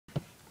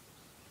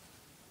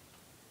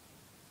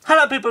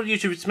Hello people of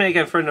YouTube, it's me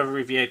again for another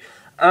review.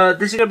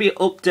 This is going to be an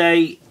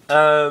update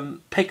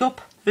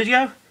pickup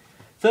video.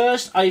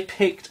 First I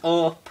picked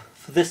up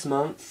for this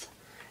month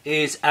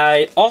is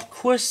a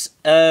Aquas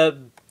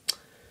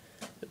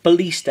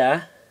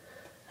Ballista,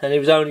 and it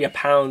was only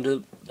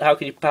 £1. How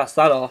can you pass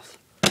that off?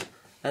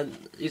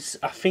 And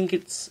I think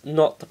it's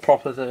not the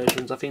proper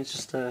versions, I think it's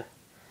just a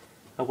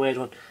weird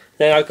one.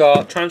 Then I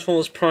got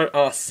Transformers Prime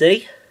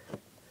RC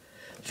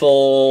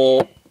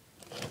for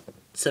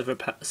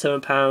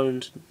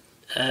 £7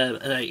 and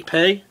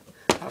 80p.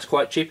 That's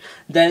quite cheap.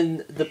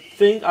 Then the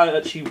thing I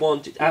actually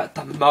wanted at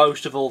the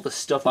most of all the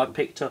stuff I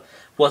picked up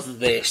was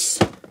this.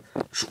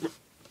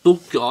 Oh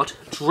god,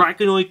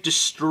 Dragonoid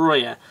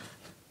Destroyer,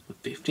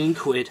 15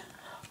 quid.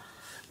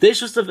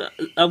 This was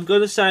I'm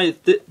gonna say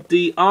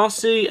the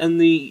RC and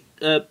the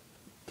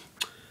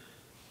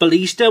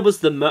Ballista was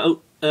the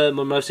my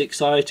most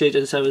excited,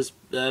 and so was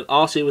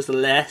RC was the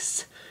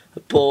less,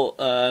 but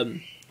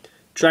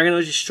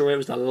Dragonoid Destroyer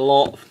was a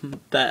lot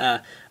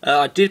better.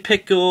 I did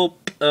pick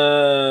up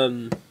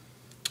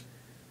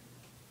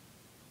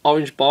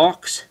Orange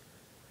Box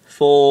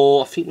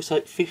for I think it was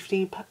like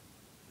 £15.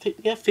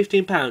 Yeah,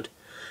 £15.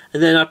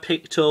 And then I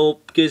picked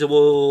up Gears of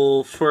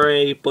War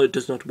 3, but it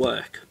does not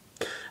work.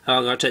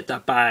 I'm going to take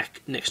that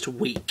back next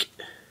week.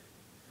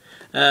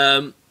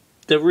 The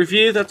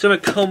review that's going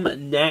to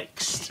come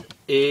next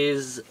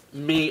is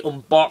me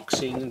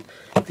unboxing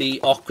the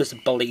Aquas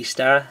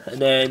Ballista, and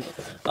then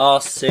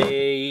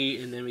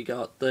RC, and then we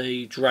got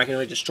the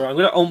Dragonoid Destroyer. I'm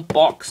going to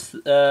unbox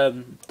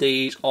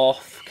these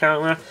off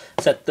camera,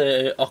 set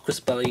the Aquas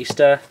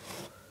Ballista.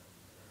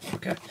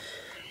 Okay.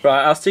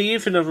 Right, I'll see you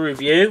for another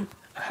review.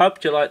 I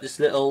hope you like this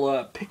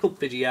little pickup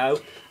video.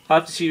 I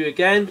hope to see you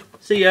again.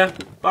 See ya.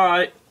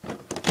 Bye.